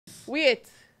Wait.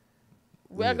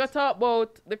 We are going to talk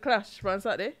about the clash from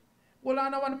Saturday. Well, I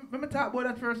don't want to talk about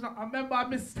that first. I remember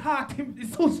I starting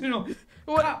this house, you know.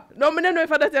 No, I don't know if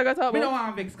that's what you're going to talk about. I don't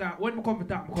want to vex, because when I come to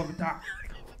talk,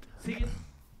 See it?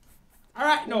 All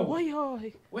right, now. What do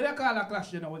you call a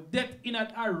clash, you know? Death in an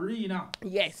arena.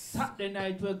 Yes. Saturday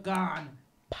night we're gone.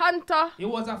 Panther. It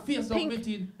was a face-off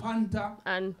between Panther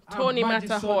and Tony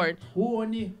Matterhorn.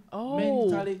 Tony,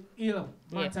 mentally ill.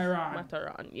 Yes.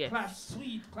 Matterhorn, yes. Clash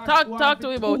sweet. Clash talk to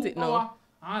me about it now.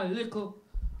 And little.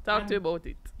 Talk to me about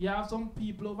it. You have some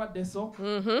people over there, so.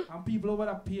 And people over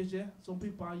that page there. Some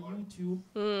people on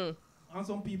YouTube. And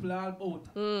some people are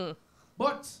out.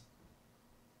 But,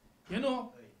 you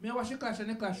know, me watch the clash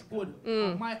and the clash good.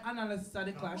 My analysis of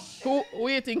the clash. Who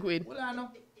you think with? Well, I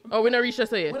know. Oh, we not reach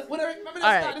us yet. Remember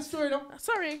start the story though?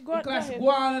 Sorry, go on. The clash go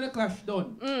on and the clash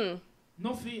done.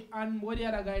 Nuffy and what the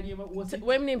other guy name was it?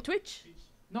 What name? Twitch?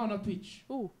 No, not Twitch.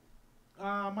 Who?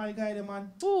 My guy the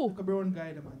man. Who? The brown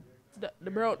guy the man. The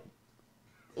brown.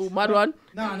 Oh, mad one?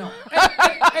 No.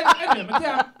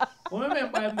 Anyway,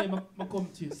 remember him name I come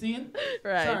to you. See?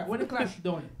 Right. Sorry, when the clash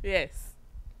done. Yes.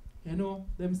 You know,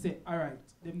 them say, alright,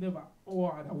 them never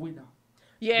award a winner.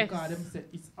 Yes. Because them say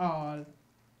it's all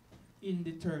in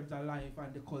the terms of life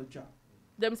and the culture.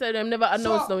 Them say them never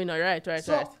announced the winner, right.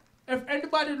 So, if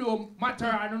anybody know matter,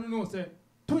 I don't know, say,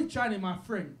 Twitch and him my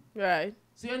friend. Right.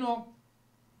 So, you know,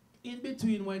 in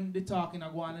between when the talking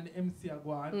are going and the MC are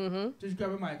going, just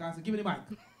grab a mic and say, give me the mic.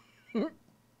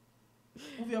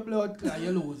 Move your blood clot,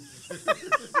 you lose.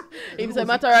 If say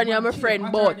matter and you're my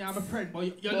friend, but... I'm a friend,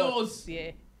 but you lose.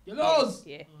 Yeah. You lose.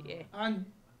 Yeah. And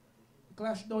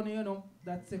clash down here, you know,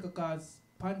 that's because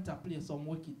Panther play some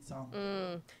wicked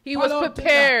song. He was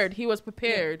prepared. He was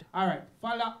prepared. Yeah. All right.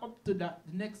 Follow up to that.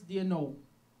 The next day now,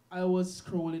 I was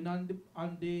scrolling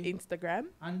on the Instagram.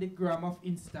 On the gram of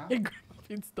Insta.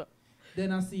 Insta.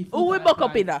 Then I see. Oh, we buck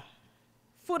up in that.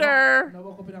 Footah. No,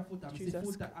 buck up in that Footah. I see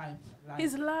Footah live.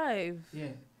 He's live.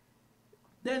 Yeah.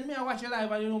 Then me I watch it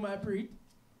live and you know my pre.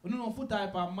 You know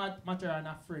Footah and matter and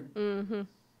a friend.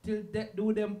 Till they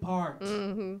do them part.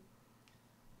 And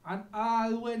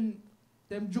all when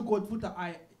them joke out Footah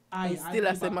I still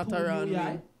a say matter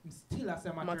around. Still a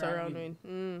say matter around.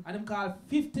 And them call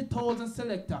 50,000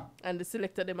 selector. And the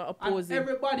selector them are opposing. And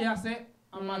everybody has say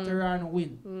a matter around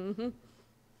win.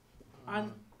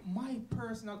 And my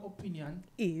personal opinion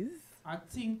is I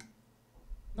think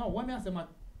no when me I say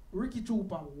Ricky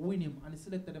Trooper win him and the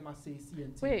selector them I say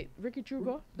CNT. Wait, Ricky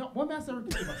Trooper? No, when me I say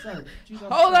Ricky Trooper, sorry. Jesus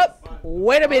Hold up.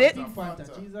 Wait a minute.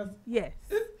 Jesus. Yes.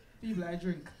 People I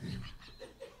drink.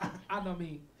 I know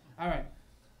me. Alright.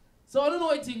 So I don't know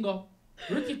what you think of.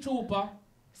 Ricky Trooper.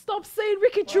 Stop saying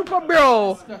Ricky Trooper,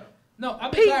 bro. No, I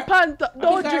Pink Panther.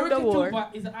 Don't drink the word. Ricky Trooper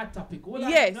is a hot topic.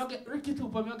 Yes. Ricky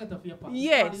Trooper, me get a fair part.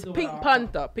 Yes, Pink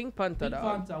Panther. Pink Panther. Pink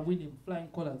Panther winning flying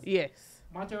colors. Yes.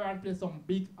 Matterhorn plays some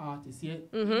big artists here,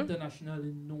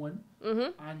 internationally known.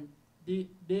 And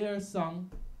their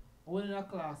song, when in a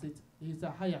class, it is a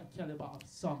higher caliber of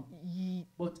song.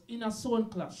 But in a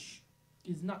sound clash,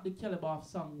 it's not the caliber of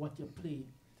song what you play.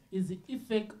 It's the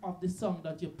effect of the song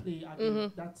that you play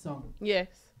against that song.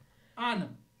 Yes.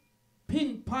 And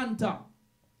Pink Panther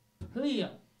play,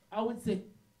 I would say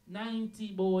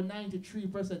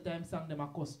 93% time song them are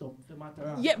custom for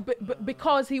Matterhorn. Yeah, but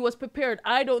because he was prepared.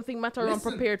 I don't think Matterhorn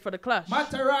prepared for the clash.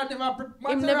 Matterhorn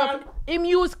never him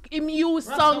use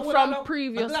song from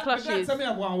previous clashes.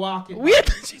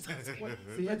 Wait,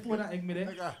 see headphone egg me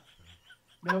there.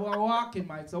 Me walking,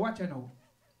 Mike. So watch you now.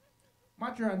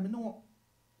 Matterhorn, me know.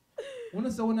 When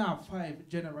you say we have 5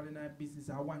 general in our business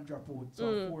and 1 drop out,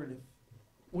 so 4 left.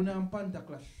 We have Panther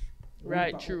clash.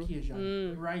 Right, true.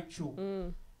 Right,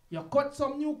 true. You cut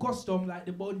some new custom like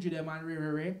the bungee them and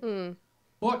Ray.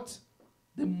 But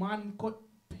the man could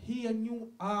pay a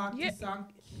new artist and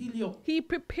kill you. He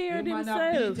prepared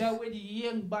himself.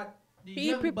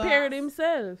 He prepared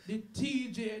himself. The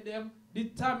TJ them, the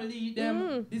Tamale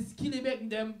them, the Skilly Beck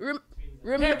them.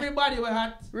 Everybody were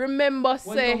hot. Remember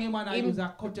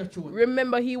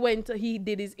he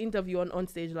did his interview on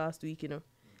stage last week, you know.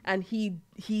 And he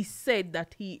said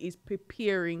that he is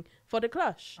preparing for the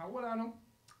clash. What I know?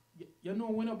 You know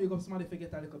when you big up somebody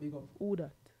forget a little big up. Who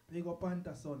that? Big up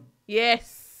Panther son.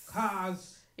 Yes.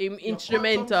 Cause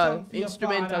instrumental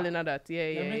in that.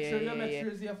 Yeah. Make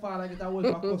sure your father get a hold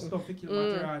of a custom to kill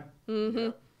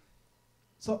Matterhorn.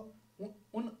 So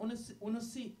when you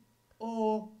see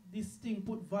this thing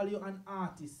put value on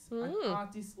artists. And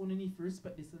artists only need to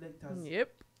respect the selectors.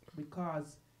 Yep.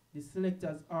 Because the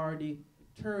selectors are the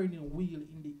turning wheel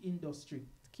in the industry.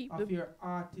 Keep your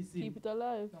artism. Keep it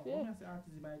alive. No, when I say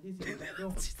artism, I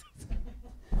this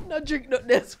No drink, not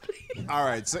this, please. All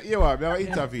right, so you are never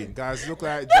intervene, guys. Look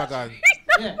like Dragon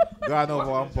Yeah. gone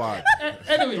over one part.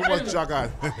 Anyway. Too much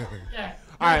Dragon. Yeah.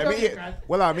 All right,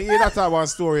 me hear that one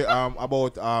story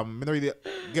about me not really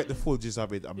get the full gist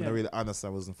of it. I'm not really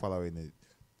understand. I wasn't following it.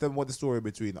 Tell me what the story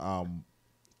between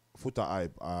Footah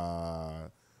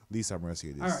Hype, Lisa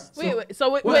Mercedez. All right.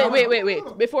 So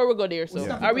wait. Before we go there, so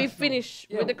are we finished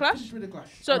with the clash? Finished with the clash.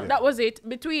 So that was it.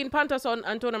 Between Pantason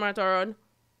and Tona Mataron,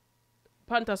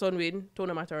 Pantason win,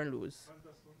 Tona Mataron lose.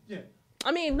 Yeah.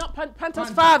 I mean, not Panta's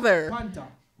father. Panther.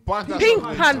 Pink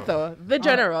Panther, the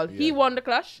general. He won the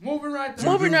clash. Moving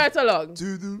right along.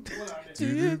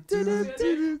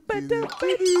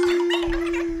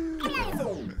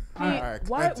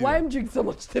 Why I'm drinking so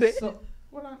much today? So,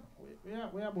 hold on.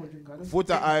 We are about drinking.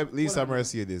 Footah Hype, Lisa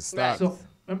Mercedez. Start. So,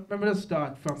 remember the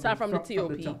start from the the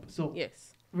TOP. top. So,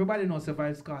 Yes. everybody knows the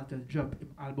Vybz Kartel dropped him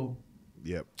album.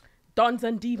 Yep. Dons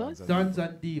and Divas. Dons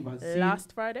and Divas. See?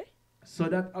 Last Friday. So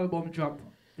that album drop,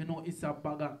 you know, it's a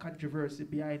bag of controversy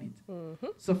behind it. Mm-hmm.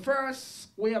 So first,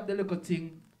 we have the little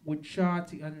thing with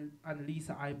Shorty and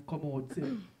Lisa Hype come out say,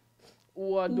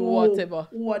 Whatever.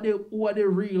 Who are the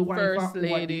real wife First and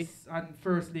lady. And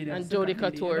first lady And second Jodie lady,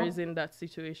 Couture you know? is in that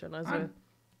situation as well. And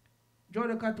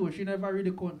Jodie Couture, she never read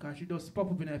the count because she just pop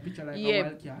up in a picture like Yep. a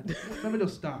wild cat. Let me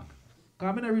just talk. Because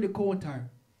I'm not read the count her.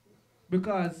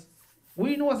 Because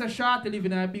we know as a Shorty live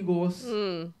in a big house.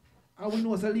 And we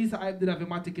know as a Lisa Hype did have a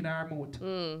matic in her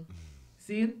mouth.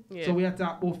 See? Yeah. So we have to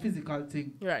talk about physical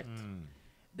thing. Right.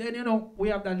 Then, you know, we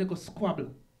have that little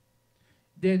squabble.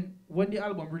 Then, when the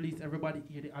album released, everybody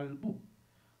hear the album.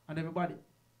 And everybody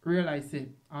realized it.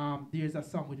 There's a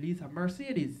song with Lisa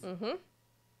Mercedez.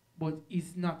 But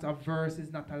it's not a verse,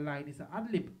 it's not a line, it's an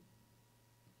ad-lib.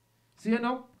 So, you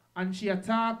know, and she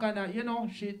attack and, you know,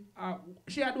 she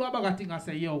had do a bag of thing and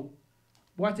say, yo,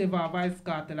 whatever, Vybz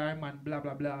Kartel or man, blah,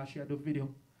 blah, blah, she had do video.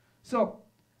 So,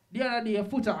 the other day,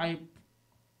 Footah Hype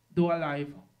do a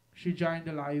live. She joined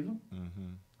the live.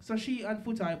 So she and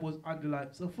Footah Hype was on the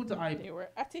live. So Footah Hype, They were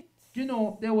at it. you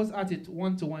know, they was at it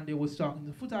one-to-one, they was talking.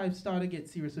 The Footah Hype started to get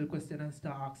serious with the question and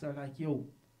start asking her like, yo,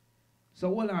 so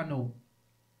what I know?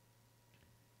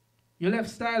 You left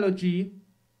Stylo G.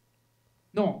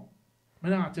 No, I'm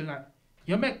not telling that.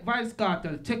 You make Vybz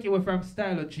Kartel take you away from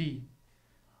Stylo G.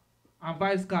 And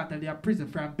Vybz Kartel, they are prison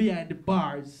from behind the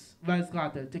bars. Vybz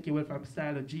Kartel take you away from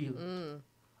Stylo G.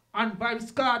 And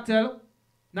Vybz Kartel,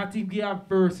 not even give a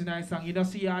verse in a song, you don't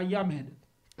see a Yamed.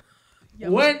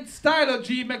 When Stylo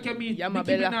G make you meet Yama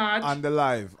Nicki Bella. Minaj, On the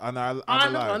live. On the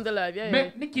On live. the live, yeah.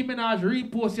 make Nicki Minaj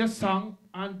repost your song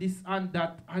and this and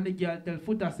that, and the girl tell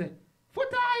Footah say,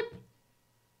 Footah Hype,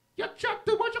 you chat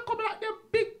too much, you come like them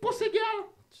big pussy girl.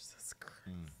 Jesus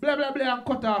Christ. Blah blah blah and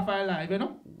cut off her live, you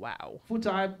know? Wow.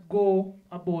 Footah Hype go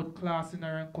about classing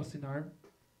her and cussing her.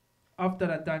 After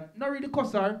that time, not really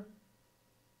cuss her.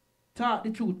 Talk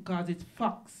the truth because it's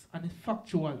facts and it's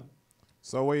factual.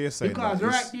 So what you saying? Because that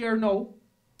right is- there now,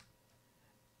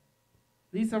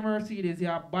 Lisa Mercedez is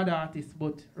a bad artist,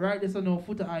 but right there so now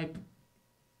Footah Hype,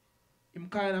 him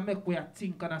kind of make way I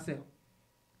think and I say,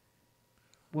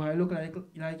 boy, I look like a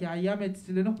Yamed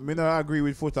still, you know? Me not agree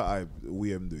with Footah Hype the way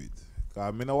him do it.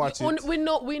 Cause me not watch it.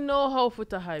 We know how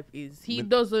Footah Hype is. He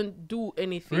doesn't do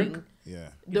anything Rick? Yeah.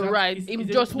 the It's a- right. it's- Him it's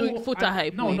a just two doing Footah and-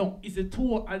 Hype. No, way. no, it's a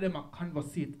two of them a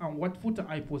conversate. And what Footah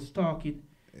Hype was talking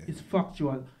is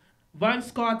factual.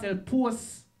 Vybz Kartel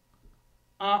posts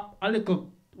a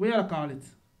little, what do you call it?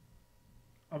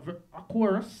 A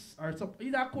chorus, or something,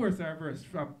 either a chorus or a verse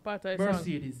from Part of the song.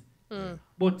 Mercedes.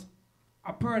 But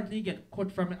apparently he get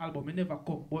cut from the album, he never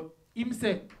come. But him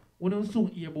say, we don't soon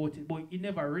hear about it, but he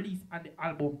never released on the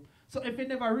album. So if he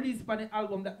never released on the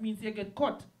album, that means he get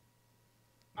cut.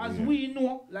 As we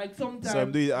know, like sometimes... So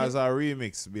I'm doing it as a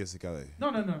remix basically.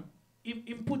 No.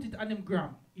 Him put it on him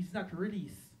gram. It's not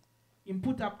released. Him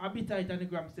put up a bit of it on the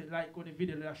gram, say, like on the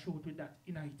video that I showed with that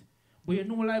in it. But you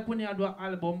know, like when you do an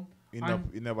album...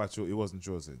 It never it wasn't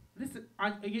chosen. Listen,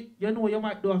 and you know, you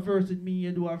might do a verse with me,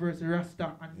 you do a verse with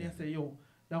Rasta, and they say, yo,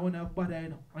 that one have bad, you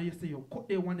know. And you say, yo, cut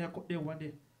that one there,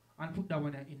 and put that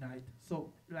one there in it.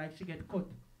 So, like, she get cut.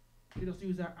 She just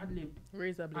use her ad lib.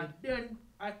 Razor blade. And then,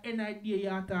 at any idea,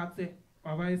 you talk, say,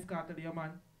 Vybz Kartel, your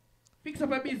man, fix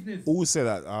up a business. Who said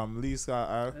that?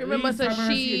 Lisa. Remember, Lisa so she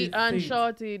Mercedes and said-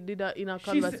 Shorty did that in a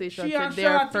conversation. She Said and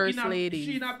they're Shorty first she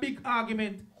lady. in a big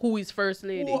argument. Who is first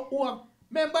lady?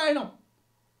 Remember, you know,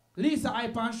 Lisa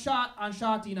Hype and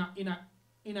Shorty in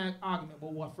a argument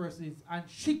about what first is, and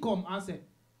she come and say,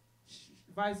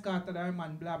 Vybz Kartel, her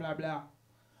man, blah blah blah,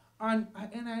 and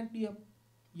at any idea,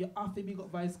 you have to big up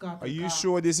Vybz Kartel. Are you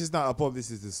sure this is not a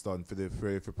publicity stunt for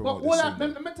But promote hold the on, single?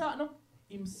 let me talk now.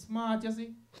 him smart, you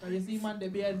see? And you see man the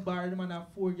behind bar, the man have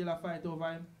 4 girls fight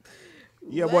over him.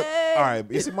 Yeah, but alright,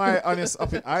 it's my honest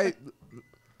opinion.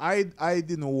 I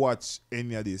didn't watch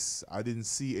any of this. I didn't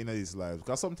see any of this live.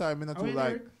 Because sometimes I'm not too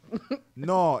like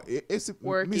no, it's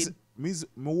working. Me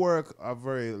work are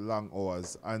very long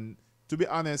hours, and to be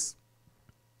honest,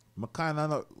 I kind of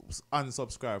not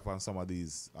unsubscribe from some of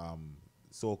these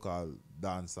so-called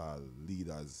dancehall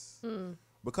leaders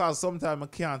because sometimes I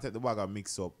can't take the bag and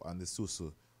mix up and the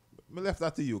susu. I left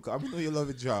that to you, because I know you love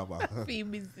it drama.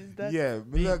 Females is that. Yeah,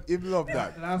 I love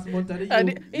that. Last month of the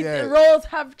And year. the roles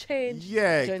have changed.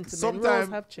 Yeah, Gentlemen, sometimes roles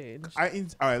have changed.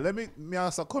 All right, let me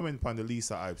also comment on the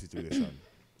Lisa Hype situation.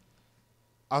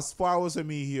 As far as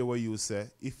me hear what you say,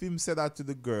 if him said that to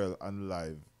the girl on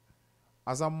live,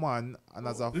 as a man and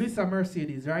as a Lisa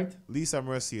Mercedez, right? Lisa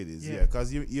Mercedez, yeah,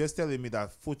 because you're telling me that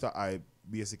Footah Hype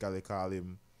basically call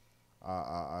him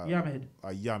Yamed.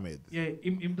 Yamed. Yeah,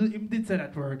 him did say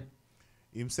that word.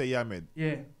 Him say Yamed.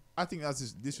 Yeah. I think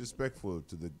that's disrespectful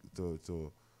to the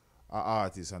to an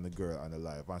artist and the girl on the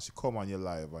live, and she come on your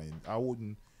live, and I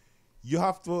wouldn't. You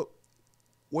have to,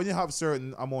 when you have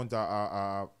certain amount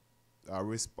of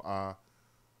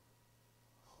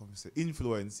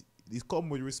influence, it come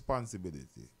with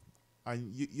responsibility,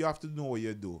 and you have to know what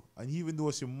you do. And even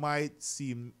though she might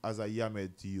seem as a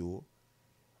Yamed to you,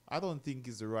 I don't think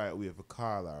it's the right way to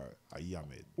call her a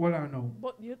Yamed. Well, I know.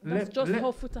 But that's just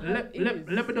how Footah Hype is.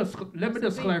 Let me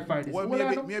just clarify this. Well,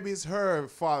 maybe it's her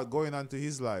fault going onto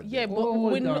his life. Yeah, then. but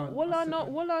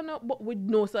but with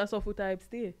no sense of Footah Hype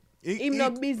stay. Him no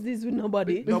business with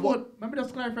nobody. Let me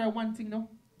just clarify one thing now.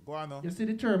 Go on now. You see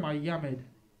the term Yamed,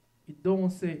 it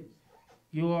don't say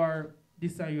you are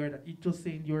this or you are that. It just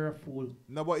saying you're a fool.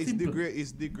 No, but it's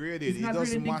degraded. It's not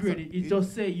really matter. degraded. It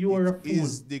just say you are a fool. It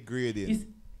is degraded. It's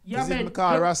Yamed.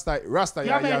 Call Rasta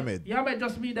Yamed. Yamed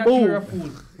just mean that you're a fool.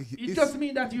 It just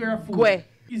mean that you're a fool. Gwe.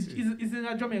 It's in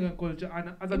a Jamaican culture,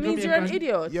 and as a It means you're an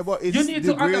idiot. Yeah, but it's you need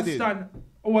degraded. to understand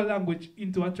our language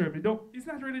into a term. It's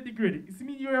not really degraded. It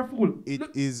means you're a fool.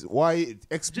 It is why it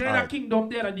Jada Kingdom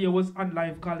the other day was on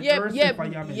live calling herself a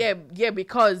Yamed.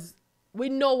 Because we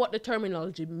know what the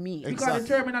terminology means. Because the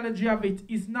terminology of it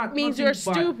is not means you're bad.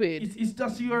 stupid. It's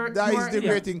just you're. That is idiot.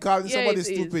 degrading. Calling somebody it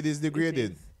stupid is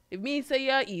degrading. If me say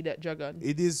you're idiot, Dragon.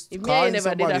 It is. If me ain't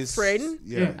never did a friend,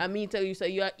 yeah. and me tell you say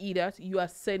you're idiot, you are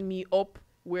send me up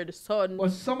where the sun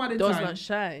But some of the does time, not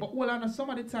shine. But well, on some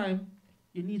of the time,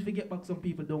 you need to get back some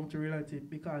people down to reality,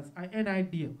 because I had an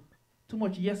idea. Too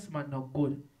much yes man not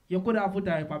good. You could have put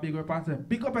a bigger person.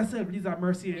 Big up yourself. These are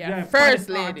Mercedez. Yeah, first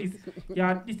lady.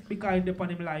 Yeah, this because in the upon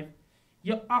him life.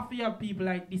 You have to have people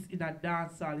like this in a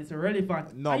dance hall. It's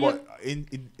relevant. No, but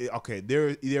okay,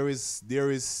 there is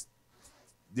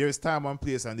time and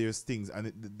place, and there's things,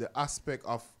 and the aspect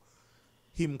of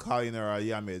him calling her a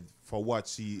Yamed for what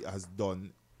she has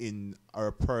done in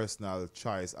her personal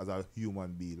choice as a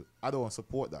human being, I don't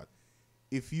support that.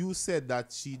 If you said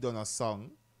that she done a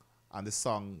song and the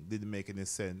song didn't make any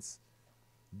sense,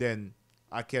 then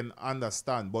I can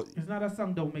understand. But it's not a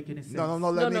song don't make any sense. No,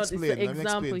 let me explain. Let me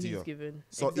explain to you. Given.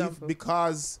 So if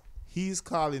because he's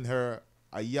calling her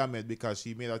a Yamed because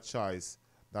she made a choice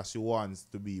that she wants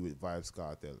to be with Vybz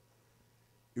Kartel,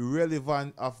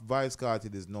 irrelevant of Vybz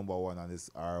Kartel is number one and is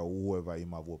or whoever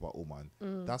him have over woman.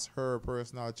 That's her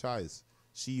personal choice.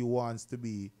 She wants to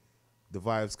be the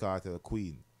Vybz Kartel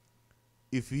queen.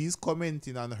 If he's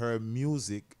commenting on her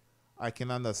music, I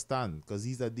can understand because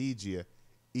he's a DJ.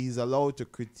 He's allowed to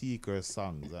critique her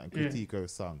songs and critique her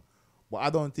song. But I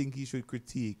don't think he should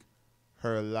critique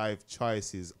her life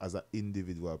choices as an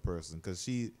individual person, because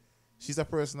she's a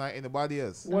person like anybody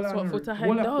else. That's what Footah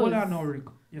Hype does. Hold on, Rick.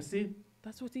 You see?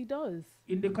 That's what he does.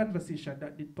 In the conversation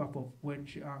that did pop up when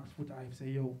she asked Footah Hype,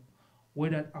 say, yo,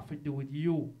 what that have to do with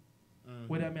you?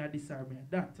 Whether me I this or me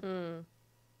that.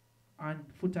 And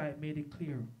Footah Hype made it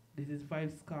clear. This is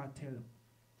Vybz Kartel.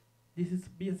 This is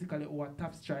basically our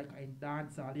top striker in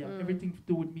dancehall. You have everything to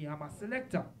do with me. I'm a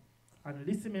selector. And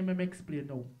listen, let me explain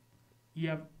now. You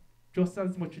have just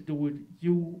as much to do with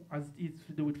you as it is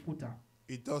to do with Footah.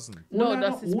 It doesn't. No,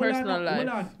 that's his personal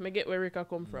life. Me get where Rika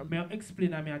come from. May I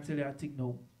explain and may I tell you a thing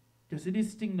now. You see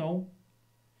this thing now?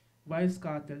 Vybz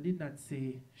Kartel did not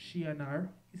say she and her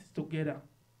is together.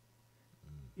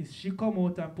 Is she come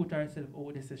out and put herself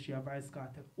out, they say she a Vybz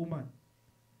Kartel woman.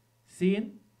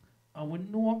 Seeing? And we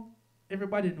know,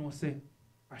 everybody knows, say,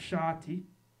 a shorty,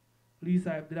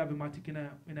 Lisa did have a matic in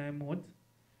her mouth.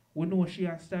 We know she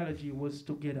and Stylo G was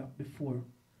together before,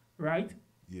 right?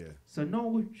 Yeah. So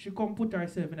now she come put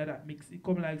herself in that mix. It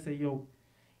come like say, yo,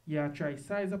 you try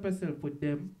size up yourself with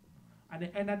them. At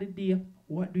the end of the day,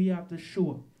 what do you have to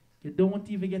show? You don't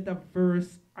even get a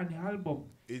verse on the album.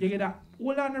 You get a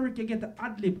hold on, Rick, you get an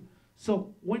ad-lib.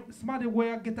 So when somebody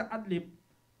where get an ad-lib,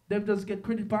 them just get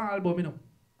credit per album, you know.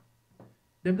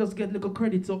 Them just get little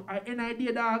credit. So an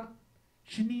idea, dog,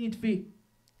 she need fee.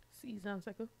 Season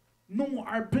cycle. No,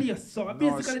 our place. So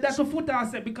basically that's what Footah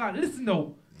said, because listen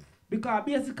now. Because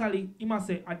basically he must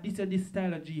say, this is this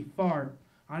style of G far.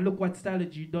 And look what style of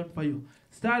G done for you.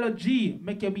 Style of G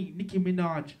make you meet Nicki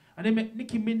Minaj. And then make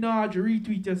Nicki Minaj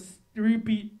retweet your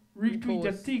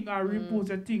thing or repost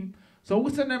your thing. So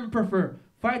which of them prefer?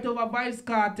 Fight over Vice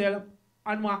Cartel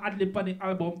and one ad-lib on the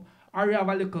album, or you have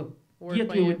a little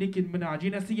gateway with Nicki Minaj. You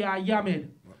know, see Yamed.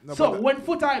 No, so when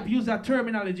Footah use that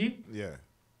terminology,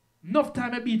 enough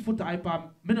time I beat Footah,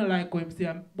 me not like him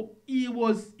say, but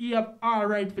he have all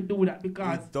right to do that,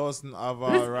 because he doesn't have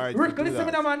all right to do listen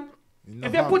that. Me, man.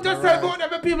 If you put yourself out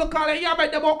there, people call it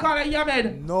Yamed, they won't call it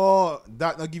Yamed. No,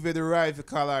 that not give you the right to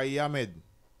call her Yamed.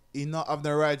 He not have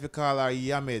the right to call her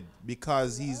Yamed,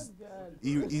 because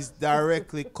he's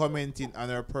directly commenting on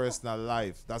her personal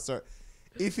life. That's her.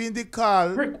 If in the call...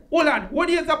 Rick, hold on. When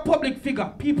you're a public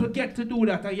figure, people get to do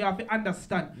that, and you have to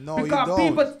understand. No, because you don't.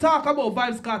 People talk about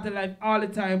Vibes Cartel life all the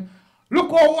time. Look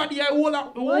how what they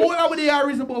all they are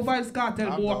reason about Vibes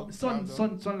Cartel,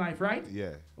 son life, right?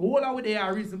 Yeah. All of they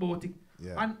are reason about it.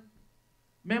 Yeah. And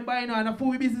remember, you know, and a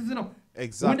full business, you know.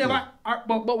 Exactly.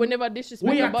 But we never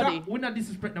disrespect nobody. We not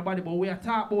disrespect nobody, but we are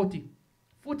talk about it.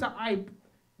 Footah hype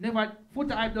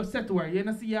just set to her. You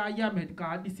know, see your Yamed,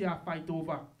 because this year fight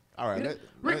over. All right.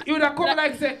 You would have come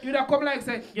like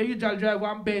say, you usually drive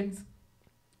one Benz.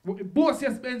 Both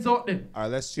your Benz out there. All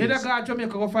right, let's choose. You don't go to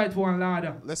Jamaica go fight for one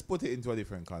ladder. Let's put it into a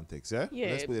different context, yeah? Yeah.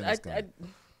 Let's put it in this context.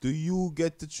 Do you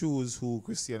get to choose who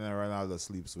Cristiano Ronaldo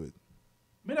sleeps with?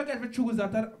 Me not get to choose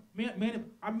that.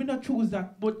 I not choose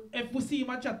that. But if we see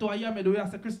him chat to a Yamed, we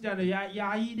ask Cristiano,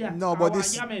 yeah, idiot.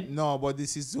 But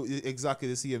this is exactly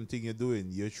the same thing you're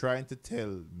doing. You're trying to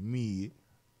tell me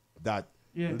that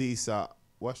Lisa,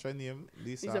 what's her name?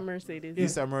 Lisa Mercedez.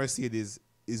 Lisa Mercedez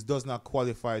does not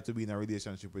qualify to be in a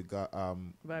relationship with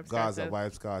Gaza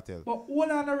Vibes Cartel. But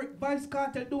all on Vibes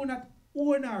Cartel do not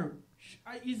own her.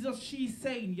 It's just she's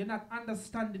saying you're not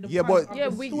understanding the point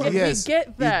of the story. We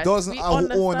get that. It doesn't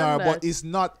own her, but it's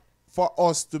not for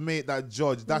us to make that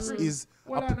judge. That is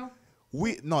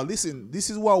listen, this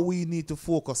is what we need to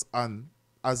focus on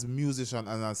as musicians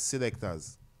and as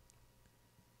selectors.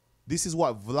 This is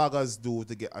what vloggers do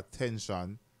to get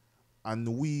attention, and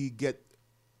we get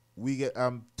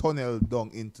tunneled down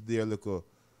into their little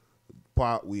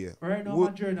pathway. Right now, I'm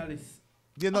a journalist.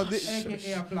 You know,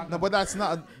 no, but that's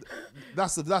not.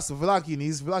 That's vlogging.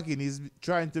 He's vlogging. He's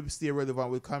trying to stay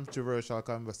relevant with controversial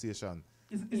conversation.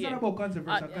 It's not about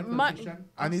controversial conversation.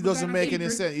 And it doesn't make any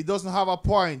sense. It doesn't have a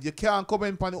point. You can't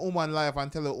comment upon the woman life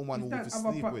and tell a woman who to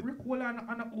sleep with. Rick Wallen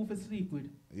and who to sleep with.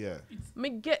 Yeah. Me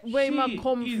get where I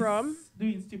come from.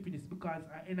 Doing stupidness because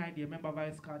an idea. Remember,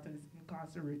 Vice Cartel is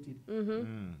incarcerated.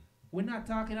 We're not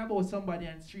talking about somebody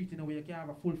on the street, you know, where you can have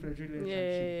a full-fledged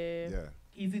relationship. Yeah.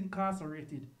 He's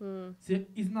incarcerated. So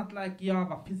it's not like you have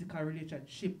a physical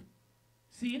relationship.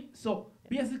 See? So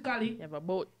basically, you have a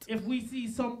boat. If we see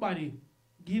somebody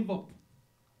give up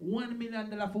 $1 million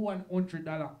for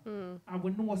 $100, and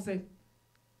we know say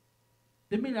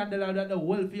the $1 million that the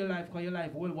whole for your life, because your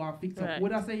life will want to fix up,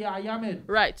 would I say yeah, man?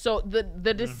 Right. So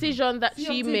the decision that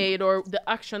she made or the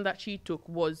action that she took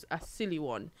was a silly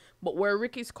one. But where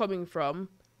Rick is coming from,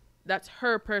 that's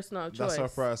her personal choice.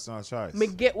 That's her personal choice. Me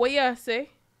get what you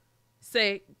say.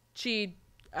 Say she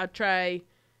try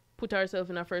put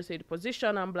herself in a first aid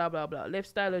position and blah blah blah. Left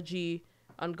style of G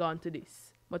and gone to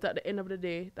this. But at the end of the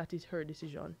day, that is her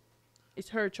decision. It's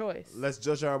her choice. Let's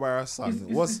judge her by her song.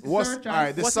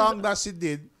 The song that she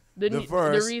did, the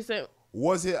verse, the reason,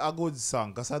 was it a good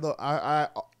song? Because I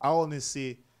only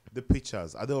see the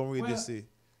pictures. I don't really see.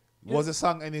 Was the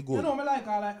song any good? You know, I like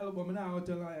album. I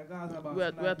tell guys about.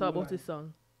 We're talking about this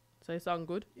song. So it sound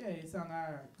good? Yeah, it sound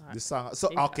alright. The song. So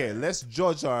okay, let's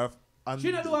judge her.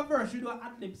 She don't do a verse. She do an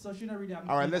ad-lib, so she don't really have.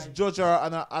 All right, let's judge her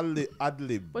on an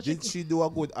ad-lib. Did she do a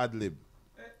good ad-lib?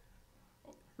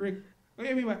 Rick, what do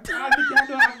you mean by ad-lib? Can't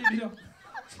do an ad-lib, you know.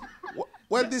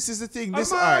 Well, this is the thing.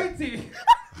 This Almighty.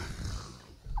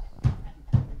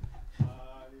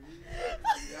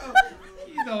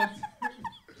 He's out.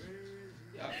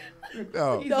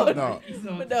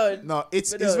 No,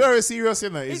 it's very serious, you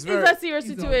know. It's a serious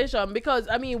situation because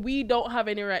I mean we don't have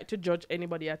any right to judge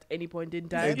anybody at any point in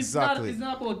time. Exactly. It's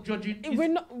not about judging.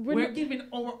 We're giving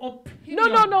our opinion.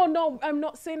 No. I'm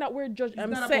not saying that we're judging.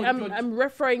 I'm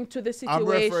referring to the situation. I'm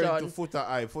referring to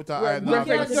Footah. Footah. We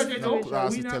can't judge it.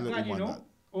 We not God, you know.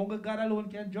 Only God alone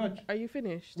can judge. Are you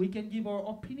finished? We can give our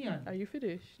opinion. Are you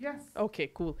finished? Yes.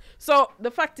 Okay, cool. So the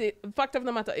fact of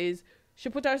the matter is, she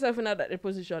put herself in that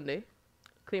position there,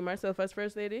 claim herself as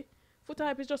first lady. Footah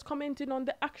Hype is just commenting on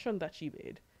the action that she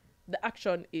made. The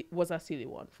action, it was a silly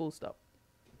one, full stop.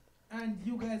 And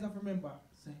you guys have remember,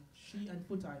 say, she and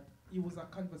Footah Hype, it was a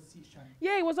conversation.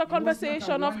 Yeah, it was a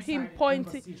conversation of him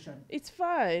pointing. It's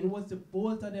fine. It was the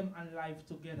both of them on live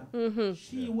together.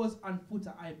 She was on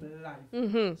Footah Hype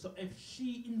live. So if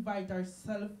she invite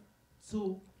herself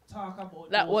to talk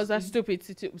about that was a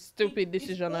things, stupid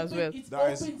decision as well. It's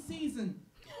open season.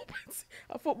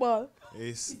 A football.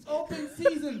 It's open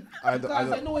season.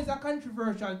 Because I know it's a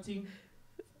controversial thing.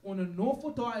 On a no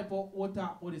Footah Hype or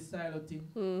talk about the style of thing.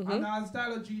 And as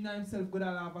style of Gina himself go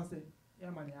to laugh and say, yeah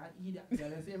man, I eat that.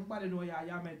 Yeah, everybody know you're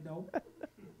Yamed now.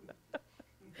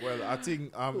 Well, I think in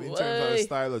terms of the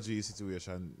style of G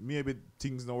situation, maybe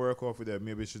things don't work out for them.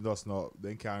 Maybe she does not,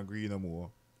 then can't agree no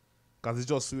more. Because it's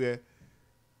just where,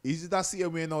 is it that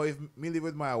same way now, if me live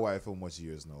with my wife for much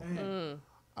years now,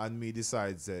 and me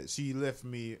decides that she left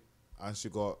me and she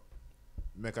got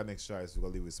make a next choice to go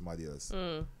live with somebody else.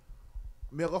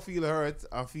 Me go feel hurt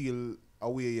and feel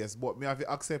away, yes, but me have to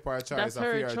accept her choice and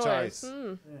feel her choice.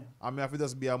 And me have to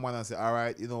just be a man and say, all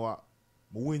right, you know what,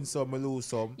 I win some, I lose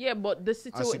some. Yeah, but that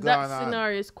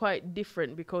scenario is quite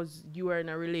different because you are in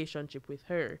a relationship with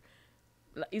her.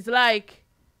 It's like,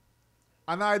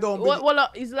 and I don't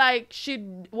it's like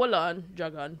hold on,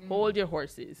 Dragon, hold your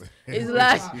horses. It's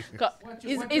like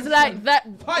it's like that.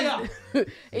 Fire.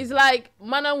 It's like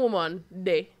man and woman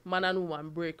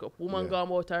break up. Woman go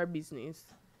about her business,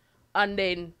 and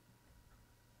then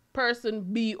person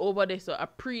B over there so a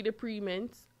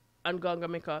pre-deployment and gonna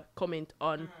make a comment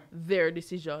on their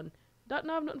decision. That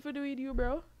not have nothing to do with you,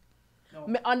 bro. No.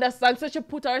 Me understand, so she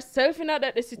put herself in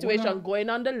that the situation, going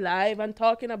on the live and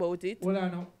talking about it. Well, I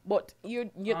know. But you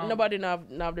nobody have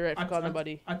the right to call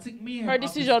nobody. I think her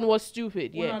decision was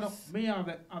stupid. Well, yes. I know. Me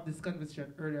have this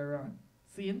conversation earlier on.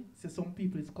 Seeing, so some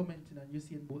people is commenting and you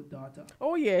seeing both data.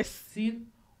 Oh yes. Seeing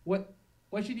what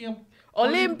she name?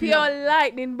 Olympia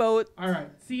Lightning Boat. All right.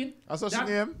 Seeing. That's what she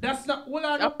name. That's not. Well,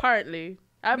 I know. Apparently,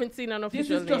 I haven't seen an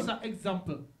official name. This is just an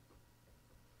example.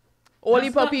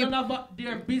 Only for people. None of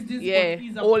their business. Yeah,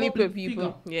 only for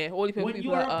people. Yeah, only for people. When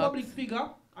you are a public figure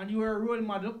and you are a role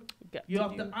model, you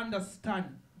have to understand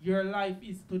your life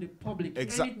is to the public.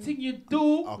 Anything you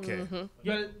do,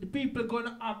 the people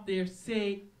gonna have their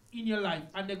say in your life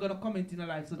and they're gonna comment in your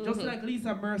life. So just like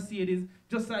Lisa Mercedez,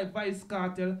 just like Vice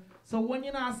Cartel. So when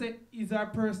you now say is our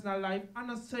personal life,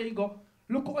 and I say you go.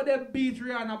 Look how they beat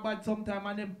Rihanna bad sometime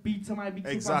and then beat somebody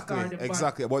big superstar.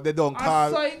 Exactly. But they don't call.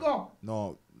 I saw you go.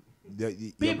 No.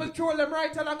 People throw them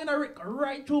right along in a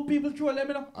right through people throw them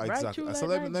in a exactly. Right so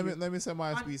let me say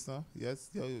my piece now. Yes,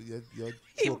 you're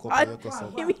choke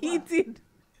up. Him heated.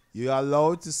 You're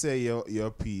allowed to say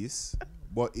your piece,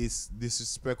 but it's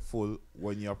disrespectful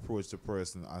when you approach the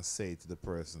person and say to the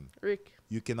person. Rick.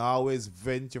 You can always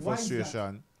vent your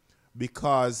frustration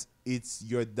because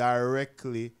you're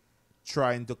directly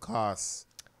trying to cause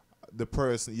the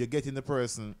person. You're getting the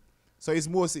person. So it's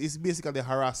basically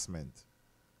harassment.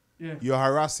 Yeah. You're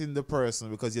harassing the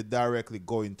person because you're directly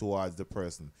going towards the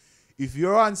person. If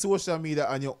you're on social media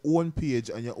on your own page,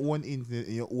 on your own internet,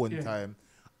 in your own time,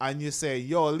 and you say,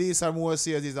 yo, Lisa Moore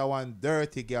says is a one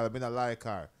dirty girl, I mean, I like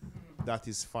her, that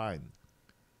is fine.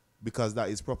 Because that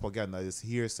is propaganda, it's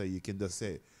hearsay, you can just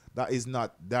say. That is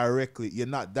not directly, you're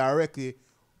not directly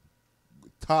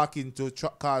talking to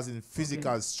causing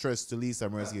physical stress to Lisa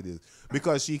Mercedes.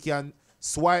 Because she can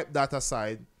swipe that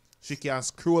aside, she can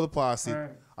scroll past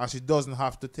it, and she doesn't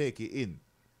have to take it in.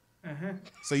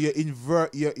 So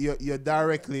you're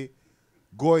directly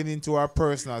going into her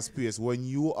personal space when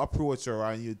you approach her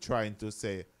and you're trying to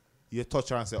say, you touch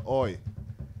her and say, oi.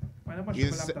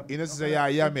 You know, say, yeah,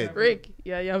 Yamed. Rick,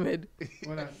 yeah, Yamed.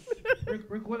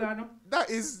 Rick, what I know? That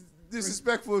is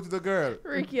disrespectful to the girl.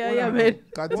 Rick, yeah, Yamed.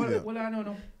 What I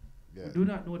know, we do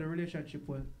not know the relationship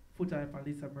with Footah and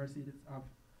Lisa Mercedez have.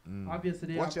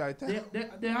 Obviously,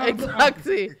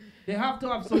 they have to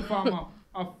have some form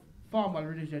of formal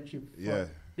relationship.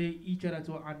 They each other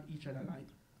to and each other like.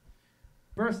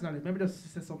 Personally, maybe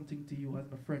just say something to you as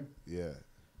my friend. Yeah.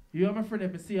 You are my friend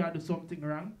if I say I do something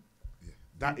wrong. Yeah.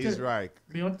 That is right.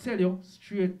 May I tell you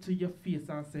straight to your face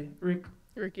and say, Rick,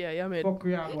 yeah, Yamed. Fuck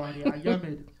Rihanna, yeah,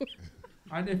 Yamed.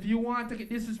 And if you want to get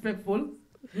disrespectful,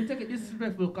 you take it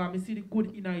disrespectful because I see the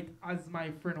good in it as my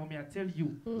friend or me I tell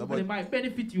you. But it might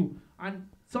benefit you. And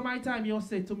some of the time you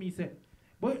say to me, say,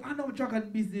 boy, I know dragon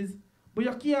business, but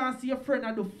you can't see your friend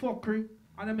and do fuckery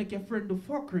and I make your friend do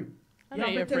fuckery. You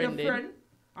have to tell your friend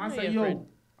and say, yo,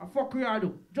 I fuck you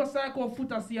do. Just like how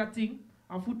Footah see a thing,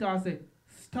 and Footah say,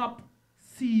 stop,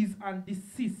 cease, and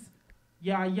desist.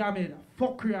 Yeah, man,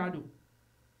 fuck you do.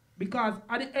 Because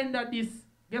at the end of this,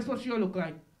 guess what she'll look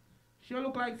like? She'll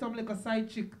look like some like a side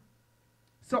chick.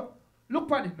 So,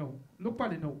 look at it now. Look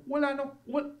at it now.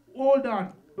 Hold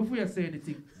on before you say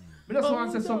anything. I just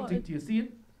want to say something to you, see?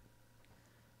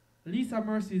 Lisa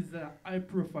Mercy is a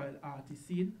high-profile artist,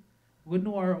 see? We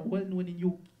know her well known in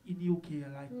UK,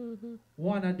 like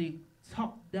one of the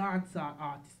top dancehall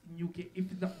artists in UK,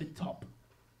 if it's not the top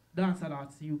dancehall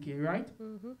artist in UK, right?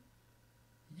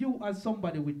 You as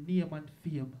somebody with name and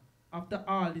fame, after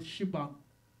all this shebang,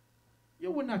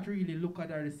 you will not really look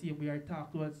at her the same way I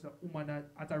talk towards a woman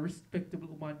as a respectable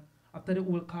woman after the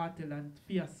whole cartel and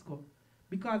fiasco.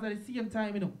 Because at the same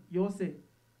time, you say,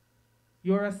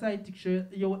 you're a side chick,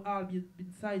 you will all be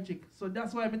side chick. So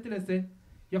that's why I tell you, say,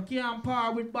 you can't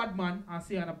par with bad man and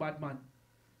say I'm a bad man.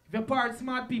 If you par with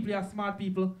smart people, you're smart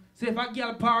people. So if a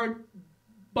girl par with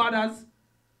badders,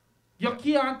 you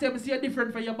can't tell me say you're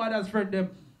different from your badders friend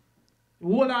them.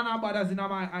 Hold on our badders in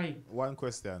my eye. One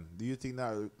question. Do you think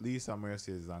that Lisa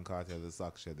Mercedes and Cartel is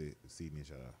actually seeing each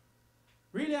other?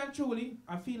 Really and truly,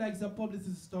 I feel like it's a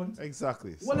publicity stunt.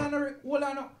 Exactly. Hold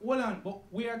on. But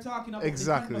we are talking about the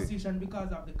conversation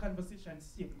because of the conversation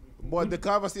still. But the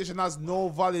conversation has no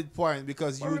valid point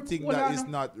because you think that it's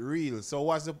not real. So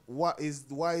why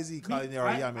is he calling her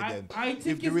a yummy then? I think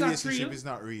if the relationship is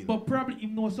not real. But probably he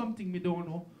knows something me don't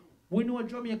know. We know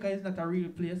Jamaica is not a real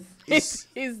place. It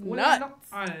is not.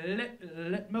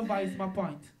 Let me advise my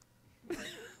point.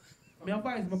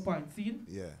 See?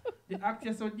 Yeah. The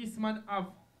access that this man have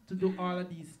to do all of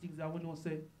these things that we know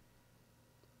say.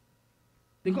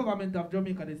 The government of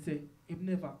Jamaica, they say, it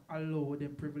never allow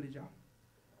them privilege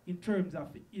in terms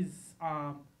of his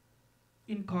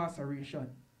incarceration.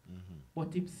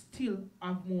 But him still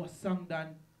have more song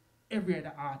than every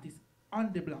other artist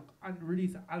on the block and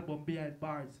release an album behind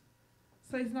bars.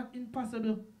 So it's not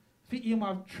impossible for him to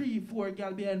have 3-4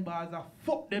 girls behind bars and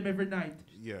fuck them every night.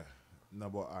 Yeah. No,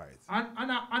 but alright.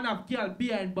 And have girl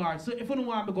behind bars. So if you don't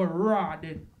want to go raw,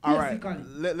 then alright.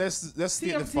 Let's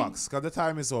see the facts. Because the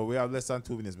time is over. We have less than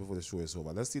 2 minutes before the show is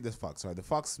over. Let's see the facts. Right. The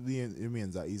facts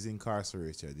means that he's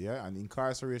incarcerated. Yeah. And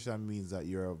incarceration means that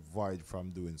you're avoided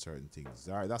from doing certain things.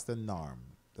 Alright. That's the norm.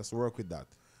 Let's work with that.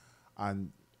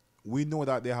 And we know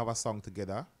that they have a song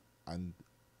together. And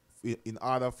in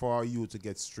order for you to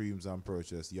get streams and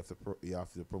purchase, you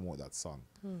have to promote that song.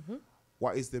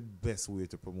 What is the best way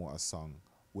to promote a song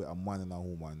with a man and a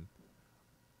woman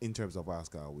in terms of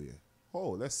Oscar way?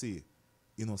 Oh, let's see.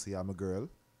 Say I'm a girl.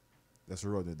 Let's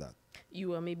run with that.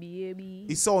 You are my baby.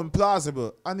 It's so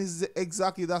implausible. And it's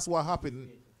exactly that's what happened.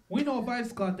 We know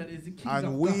Vice Cartel is the king and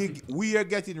of we are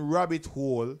getting rabbit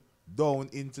hole down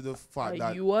into the fact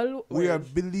that we are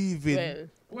believing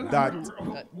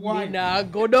that why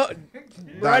not go down,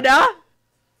 brother.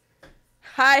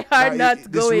 High hard not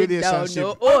going down.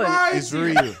 No, it's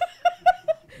real.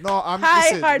 No, I'm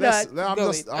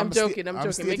joking.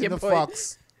 I'm stating the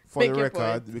facts for the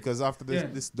record because after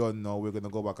this done now, we're gonna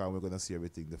go back and we're gonna see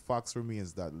everything. The facts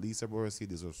remains that Lisa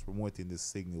Mercedes was promoting this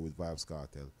single with Vibes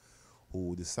Cartel,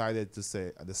 who decided to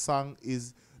say the song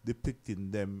is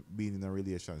depicting them being in a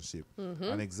relationship,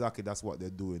 and exactly that's what they're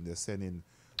doing. They're sending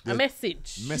a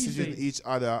messaging each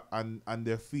other, and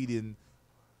they're feeding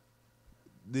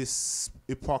this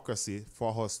hypocrisy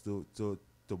for us to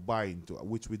buy into,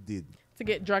 which we did. To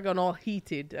get Dragon all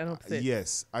heated and upset.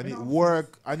 Yes, and it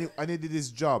worked, and it did its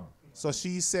job. So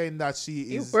she's saying that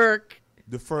she is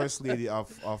the first lady of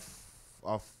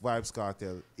Vibes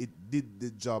Cartel. It did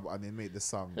the job and it made the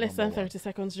song. Less than 30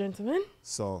 seconds, gentlemen.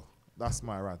 So that's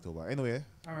my rant over. Anyway.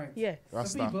 All right. Yeah.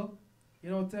 So people,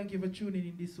 thank you for tuning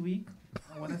in this week.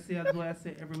 I want to say as well I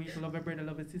say every week, love your brother,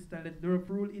 love your sister. Let the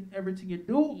rule in everything you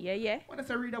do. Yeah. I want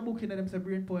to read a book in them say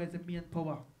brain power is the main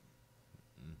power.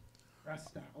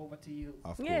 Rasta, over to you.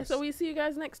 Yeah, so we see you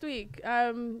guys next week.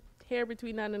 Here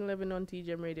between 9 and 11 on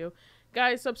TGM Radio.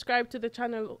 Guys, subscribe to the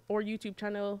channel or YouTube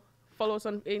channel. Follow us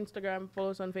on Instagram,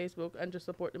 follow us on Facebook, and just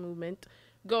support the movement.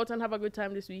 Go out and have a good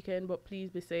time this weekend, but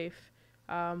please be safe.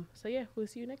 So yeah, we'll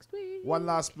see you next week. One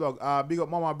last plug. Big up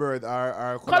Mama Bird.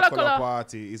 Our color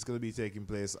party is going to be taking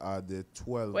place at the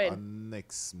 12th of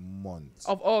next month.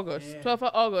 Of August. Yeah. 12th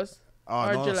of August.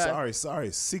 Oh, no, July. Sorry.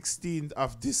 16th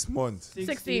of this month.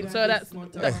 16th, so that's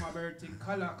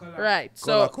color. Right.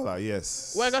 So color,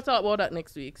 yes. We're going to talk about that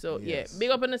next week. So yeah, big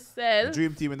up in the cell.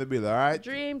 Dream team in the bill, all right?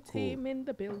 Dream team in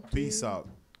the bill. Peace out.